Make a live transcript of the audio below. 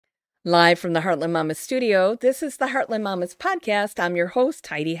Live from the Heartland Mamas studio, this is the Heartland Mamas podcast. I'm your host,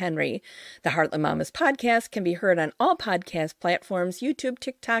 Heidi Henry. The Heartland Mamas podcast can be heard on all podcast platforms, YouTube,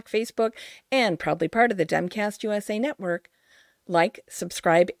 TikTok, Facebook, and proudly part of the Demcast USA network. Like,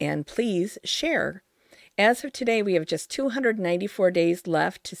 subscribe, and please share. As of today, we have just 294 days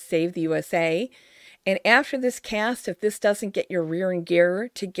left to save the USA. And after this cast, if this doesn't get your rear in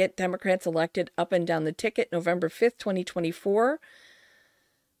gear to get Democrats elected up and down the ticket November 5th, 2024,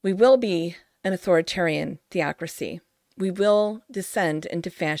 we will be an authoritarian theocracy. We will descend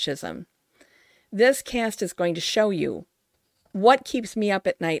into fascism. This cast is going to show you what keeps me up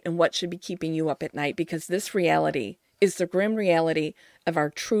at night and what should be keeping you up at night, because this reality is the grim reality of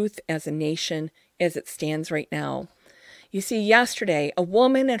our truth as a nation as it stands right now. You see, yesterday, a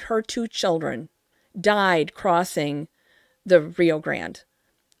woman and her 2 children died crossing the Rio Grande.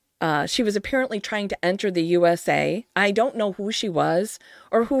 She was apparently trying to enter the USA. I don't know who she was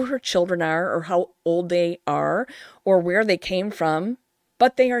or who her children are or how old they are or where they came from,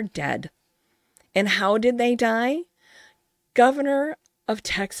 but they are dead. And how did they die? Governor of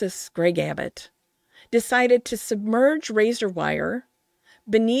Texas, Greg Abbott, decided to submerge razor wire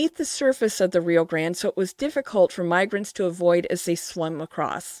beneath the surface of the Rio Grande so it was difficult for migrants to avoid as they swam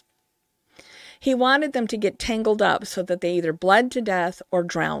across. He wanted them to get tangled up so that they either bled to death or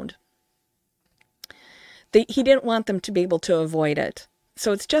drowned. He didn't want them to be able to avoid it.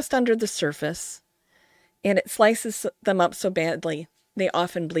 So it's just under the surface, and it slices them up so badly they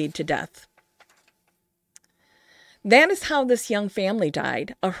often bleed to death. That is how this young family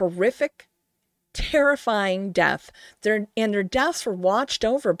died, a horrific, terrifying death. Their deaths were watched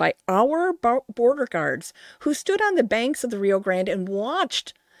over by our border guards who stood on the banks of the Rio Grande and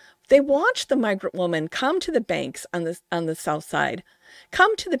watched. They watched the migrant woman come to the banks on the south side,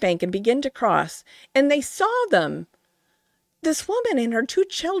 come to the bank and begin to cross. And they saw them, this woman and her 2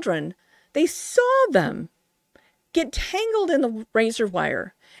 children, they saw them get tangled in the razor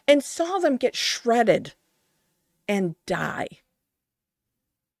wire and saw them get shredded and die.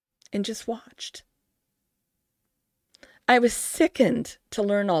 And just watched. I was sickened to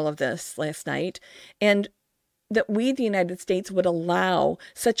learn all of this last night, and that we, the United States, would allow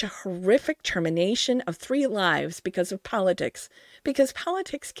such a horrific termination of 3 lives because of politics, because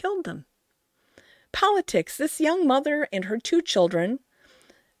politics killed them. Politics. This young mother and her 2 children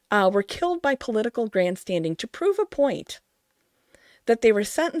were killed by political grandstanding to prove a point, that they were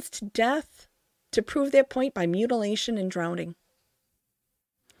sentenced to death to prove that point by mutilation and drowning.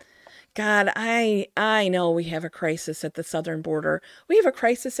 God, I know we have a crisis at the southern border. We have a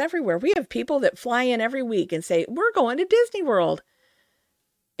crisis everywhere. We have people that fly in every week and say, we're going to Disney World.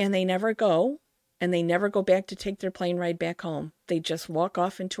 And they never go, and they never go back to take their plane ride back home. They just walk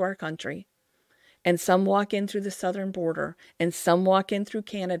off into our country. And some walk in through the southern border, and some walk in through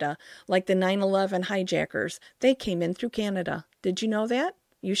Canada, like the 9/11 hijackers. They came in through Canada. Did you know that?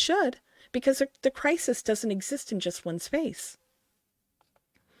 You should, because the crisis doesn't exist in just one space.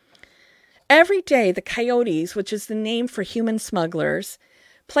 Every day, the Coyotes, which is the name for human smugglers,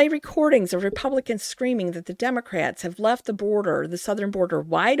 play recordings of Republicans screaming that the Democrats have left the southern border,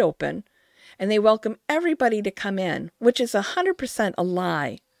 wide open, and they welcome everybody to come in, which is 100% a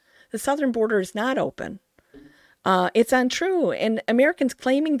lie. The southern border is not open. It's untrue. And Americans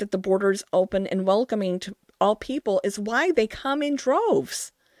claiming that the border is open and welcoming to all people is why they come in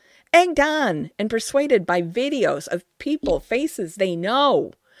droves, egged on and persuaded by videos of people, faces they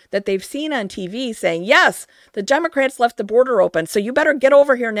know, that they've seen on TV saying, yes, the Democrats left the border open, so you better get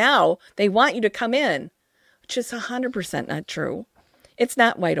over here now. They want you to come in, which is 100% not true. It's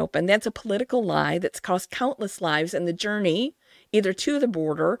not wide open. That's a political lie that's cost countless lives in the journey, either to the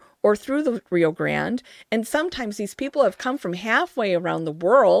border or through the Rio Grande. And sometimes these people have come from halfway around the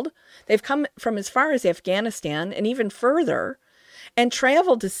world. They've come from as far as Afghanistan and even further and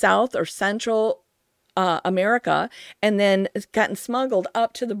traveled to South or Central America, and then gotten smuggled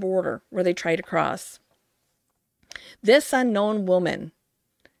up to the border where they try to cross. This unknown woman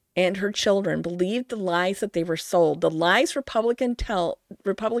and her children believed the lies that they were sold, the lies Republicans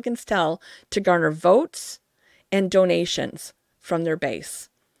tell to garner votes and donations from their base.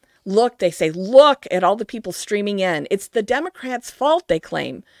 They say, look at all the people streaming in. It's the Democrats' fault, they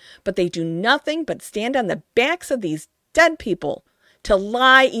claim, but they do nothing but stand on the backs of these dead people to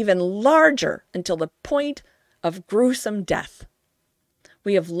lie even larger until the point of gruesome death.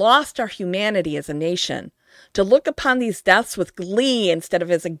 We have lost our humanity as a nation to look upon these deaths with glee instead of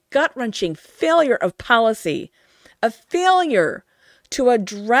as a gut-wrenching failure of policy, a failure to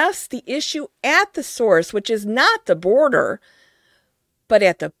address the issue at the source, which is not the border, but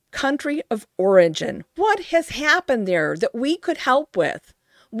at the country of origin. What has happened there that we could help with?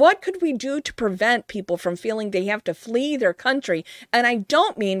 What could we do to prevent people from feeling they have to flee their country? And I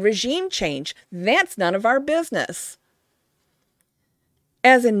don't mean regime change. That's none of our business.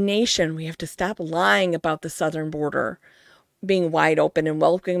 As a nation, we have to stop lying about the southern border being wide open and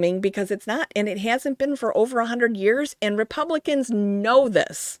welcoming, because it's not, and it hasn't been for over 100 years, and Republicans know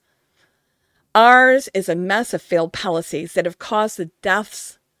this. Ours is a mess of failed policies that have caused the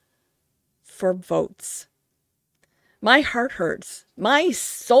deaths for votes. My heart hurts. My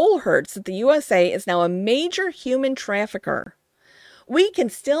soul hurts that the USA is now a major human trafficker. We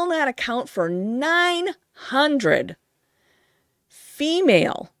can still not account for 900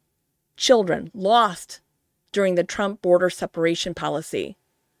 female children lost during the Trump border separation policy.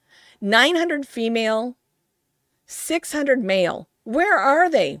 900 female, 600 male. Where are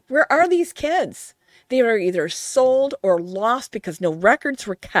they? Where are these kids? They were either sold or lost because no records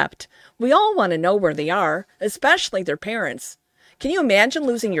were kept. We all want to know where they are, especially their parents. Can you imagine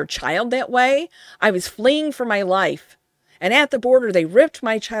losing your child that way? I was fleeing for my life, and at the border they ripped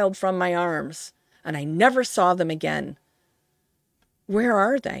my child from my arms, and I never saw them again. Where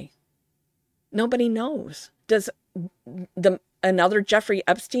are they? Nobody knows. Does another Jeffrey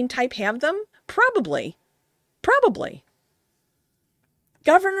Epstein type have them? Probably.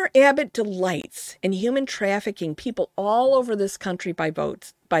 Governor Abbott delights in human trafficking people all over this country by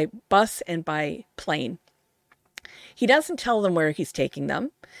boats, by bus and by plane. He doesn't tell them where he's taking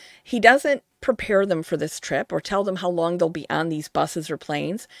them. He doesn't prepare them for this trip or tell them how long they'll be on these buses or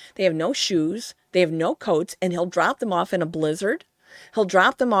planes. They have no shoes. They have no coats, and he'll drop them off in a blizzard. He'll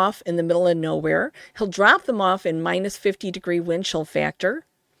drop them off in the middle of nowhere. He'll drop them off in minus 50-degree wind chill factor,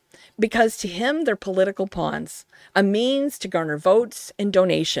 because to him, they're political pawns, a means to garner votes and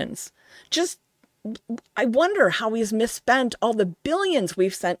donations. I wonder how he's misspent all the billions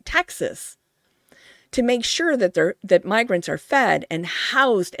we've sent Texas to make sure that migrants are fed and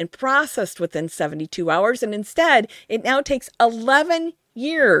housed and processed within 72 hours. And instead, it now takes 11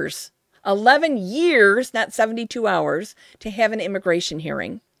 years, not 72 hours, to have an immigration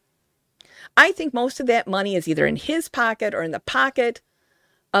hearing. I think most of that money is either in his pocket or in the pocket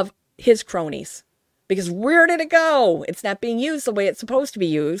of his cronies. Because where did it go? It's not being used the way it's supposed to be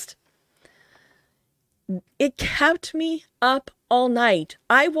used. It kept me up all night.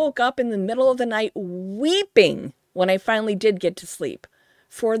 I woke up in the middle of the night weeping when I finally did get to sleep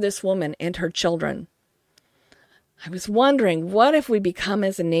for this woman and her children. I was wondering, what if we become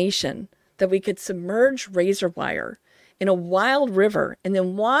as a nation that we could submerge razor wire in a wild river and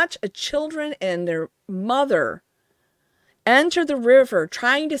then watch a children and their mother enter the river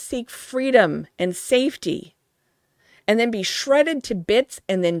trying to seek freedom and safety, and then be shredded to bits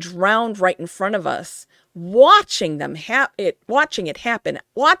and then drowned right in front of us, watching it happen,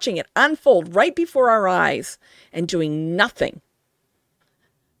 watching it unfold right before our eyes, and doing nothing.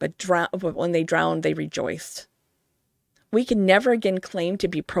 But when they drowned, they rejoiced. We can never again claim to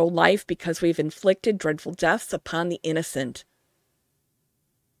be pro-life because we've inflicted dreadful deaths upon the innocent.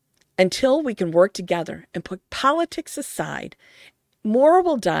 Until we can work together and put politics aside, more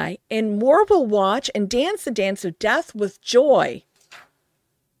will die and more will watch and dance the dance of death with joy.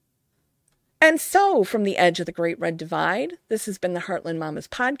 And so, from the edge of the Great Red Divide, this has been the Heartland Mamas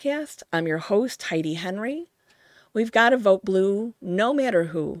podcast. I'm your host, Heidi Henry. We've got to vote blue no matter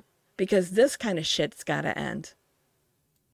who, because this kind of shit's got to end.